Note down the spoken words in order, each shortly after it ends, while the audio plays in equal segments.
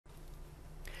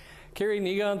Carrie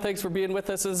Negon, thanks for being with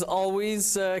us as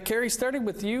always. Carrie, starting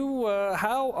with you,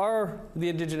 how are the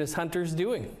Indigenous hunters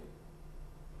doing?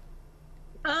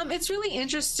 It's really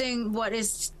interesting what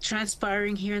is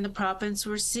transpiring here in the province.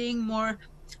 We're seeing more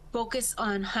focus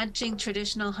on hunting,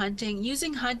 traditional hunting,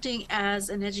 using hunting as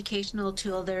an educational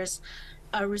tool. There's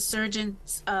a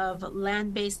resurgence of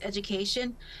land-based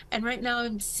education. And right now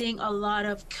I'm seeing a lot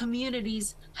of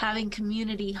communities having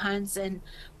community hunts and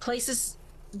places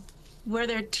where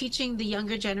they're teaching the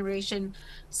younger generation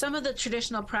some of the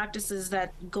traditional practices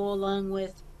that go along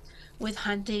with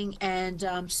hunting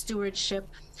and stewardship.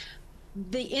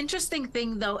 The interesting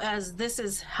thing, though, as this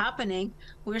is happening,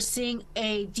 we're seeing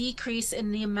a decrease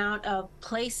in the amount of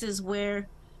places where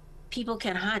people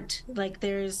can hunt. Like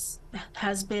there's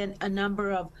has been a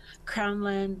number of crown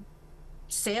land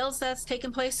sales that's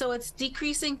taken place, so it's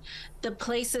decreasing the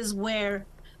places where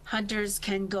hunters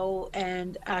can go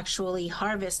and actually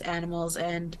harvest animals,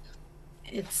 and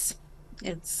it's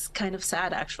it's kind of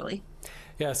sad, actually.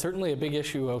 Yeah, certainly a big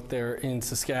issue out there in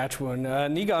Saskatchewan.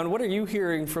 Negon, what are you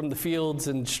hearing from the fields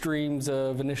and streams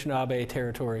of Anishinaabe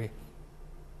territory?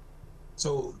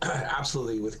 So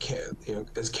absolutely,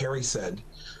 as Carrie said,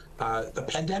 the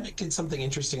pandemic did something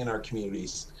interesting in our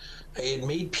communities. It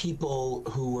made people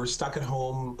who were stuck at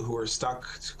home, who were stuck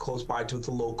close by to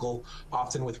the local,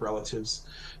 often with relatives,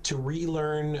 to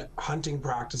relearn hunting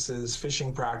practices,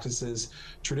 fishing practices,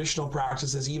 traditional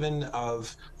practices, even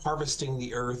of harvesting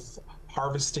the earth,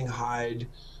 harvesting hide,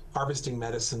 harvesting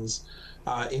medicines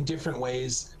in different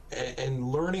ways, and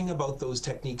learning about those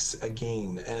techniques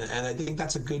again. And I think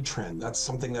that's a good trend. That's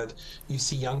something that you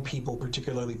see young people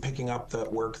particularly picking up the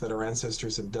work that our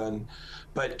ancestors have done.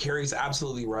 But Carrie's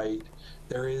absolutely right.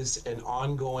 There is an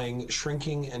ongoing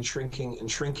shrinking and shrinking and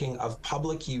shrinking of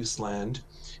public use land.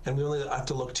 And we only have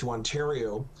to look to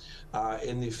Ontario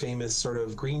in the famous sort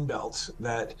of green belt,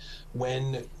 that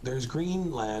when there's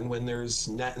green land, when there's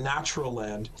natural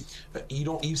land,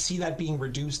 you see that being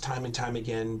reduced time and time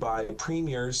again by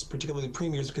premiers, particularly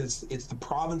premiers, because it's the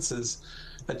provinces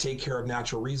that take care of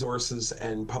natural resources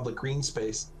and public green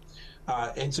space.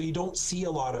 And so you don't see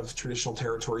a lot of traditional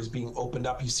territories being opened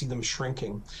up. You see them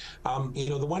shrinking.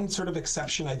 The one sort of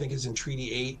exception, I think, is in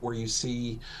Treaty 8, where you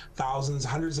see thousands,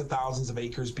 hundreds of thousands of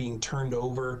acres being turned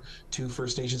over to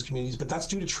First Nations communities, but that's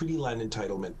due to treaty land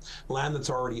entitlement, land that's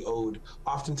already owed.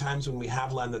 Oftentimes when we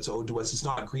have land that's owed to us, it's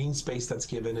not green space that's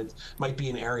given. It might be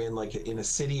an area in a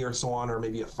city or so on, or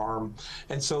maybe a farm.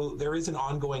 And so there is an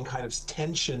ongoing kind of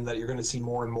tension that you're going to see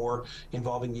more and more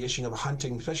involving the issue of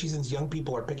hunting, especially since young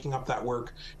people are picking up that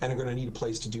work and are going to need a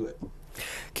place to do it.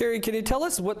 Carrie, can you tell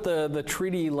us what the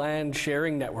Treaty Land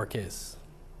Sharing Network is?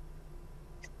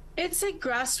 It's a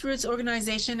grassroots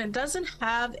organization. It doesn't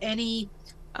have any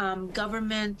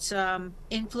government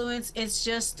influence. It's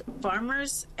just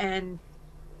farmers and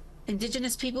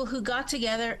Indigenous people who got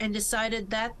together and decided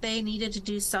that they needed to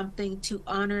do something to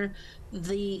honor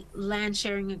the land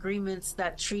sharing agreements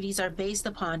that treaties are based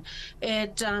upon.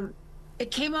 It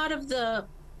came out of the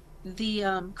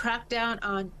crackdown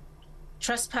on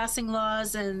trespassing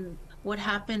laws and what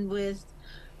happened with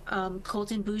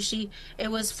Colton Boushie.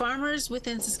 It was farmers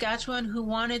within Saskatchewan who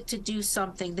wanted to do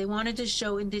something. They wanted to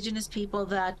show Indigenous people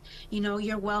that,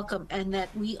 you're welcome and that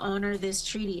we honor this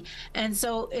treaty. And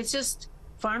so it's just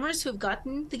farmers who've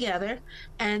gotten together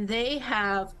and they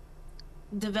have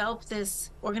developed this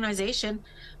organization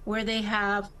where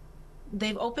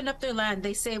they've opened up their land.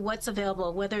 They say what's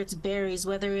available, whether it's berries,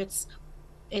 whether it's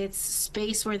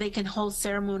space where they can hold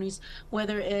ceremonies,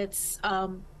 whether it's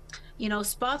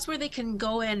spots where they can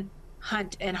go and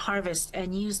hunt and harvest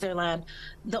and use their land.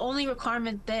 The only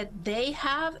requirement that they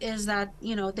have is that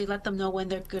they let them know when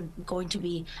they're going to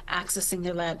be accessing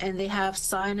their land, and they have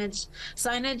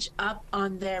signage up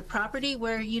on their property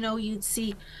where you'd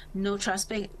see no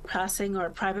trespassing or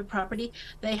private property.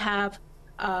 They have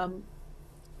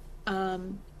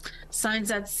signs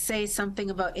that say something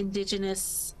about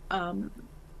Indigenous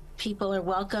people are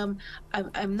welcome.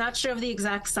 I'm not sure of the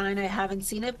exact sign. I haven't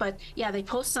seen it, but yeah, they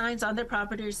post signs on their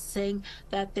properties saying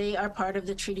that they are part of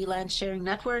the Treaty Land Sharing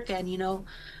Network. And you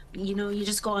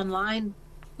just go online,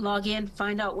 log in,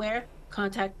 find out where,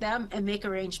 contact them, and make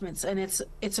arrangements. And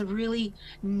it's a really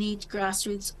neat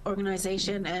grassroots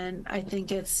organization, and I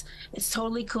think it's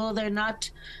totally cool. They're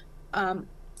not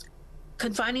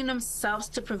confining themselves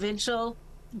to provincial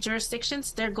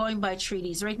jurisdictions. They're going by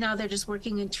treaties. Right now they're just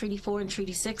working in Treaty 4 and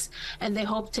Treaty 6, and they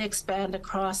hope to expand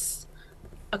across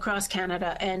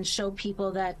Canada and show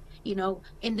people that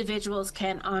individuals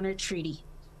can honor treaty.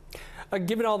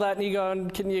 Given all that, Negon,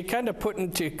 can you kind of put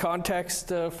into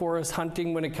context for us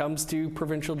hunting when it comes to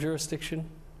provincial jurisdiction?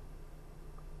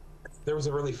 There was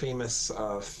a really famous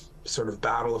sort of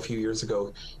battle a few years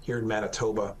ago here in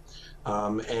Manitoba.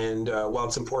 And while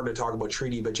it's important to talk about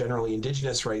treaty, but generally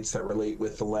Indigenous rights that relate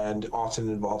with the land often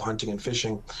involve hunting and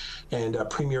fishing. And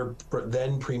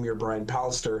then Premier Brian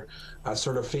Pallister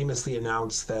sort of famously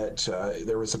announced that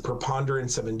there was a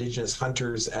preponderance of Indigenous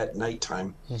hunters at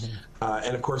nighttime.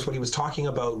 And of course, what he was talking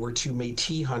about were two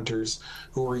Métis hunters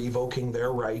who were evoking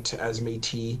their right as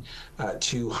Métis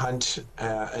to hunt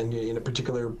and in a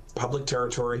particular public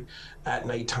territory at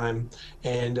nighttime.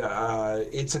 And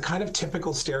it's a kind of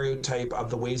typical stereotype of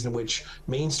the ways in which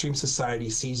mainstream society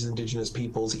sees Indigenous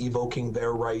peoples evoking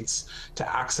their rights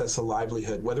to access a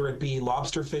livelihood, whether it be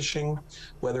lobster fishing,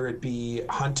 whether it be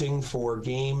hunting for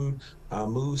game,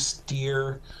 moose,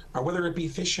 deer, or whether it be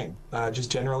fishing,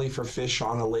 just generally for fish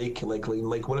on a lake, like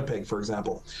Lake Winnipeg, for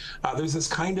example. There's this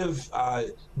kind of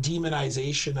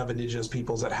demonization of Indigenous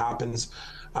peoples that happens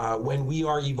when we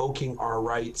are evoking our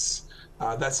rights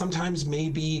that sometimes may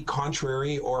be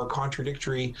contrary or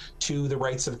contradictory to the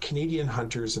rights of Canadian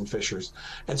hunters and fishers.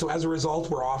 And so as a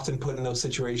result, we're often put in those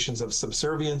situations of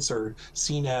subservience or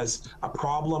seen as a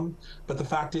problem. But the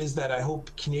fact is that I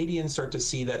hope Canadians start to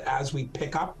see that as we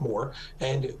pick up more,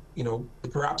 and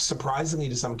perhaps surprisingly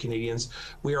to some Canadians,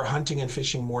 we are hunting and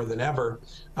fishing more than ever,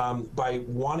 by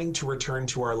wanting to return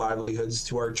to our livelihoods,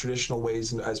 to our traditional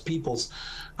ways and as peoples,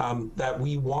 that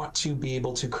we want to be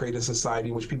able to create a society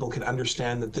in which people can understand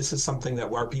that this is something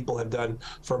that our people have done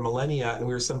for millennia, and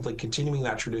we're simply continuing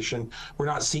that tradition. We're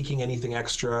not seeking anything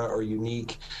extra or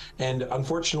unique. And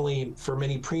unfortunately, for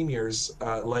many premiers,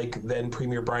 like then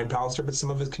Premier Brian Pallister, but some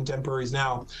of his contemporaries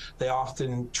now, they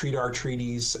often treat our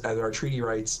treaties as our treaty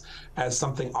rights as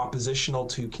something oppositional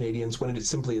to Canadians when it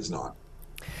simply is not.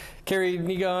 Kerry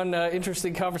Nigon,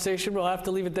 interesting conversation. We'll have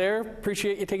to leave it there.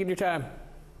 Appreciate you taking your time.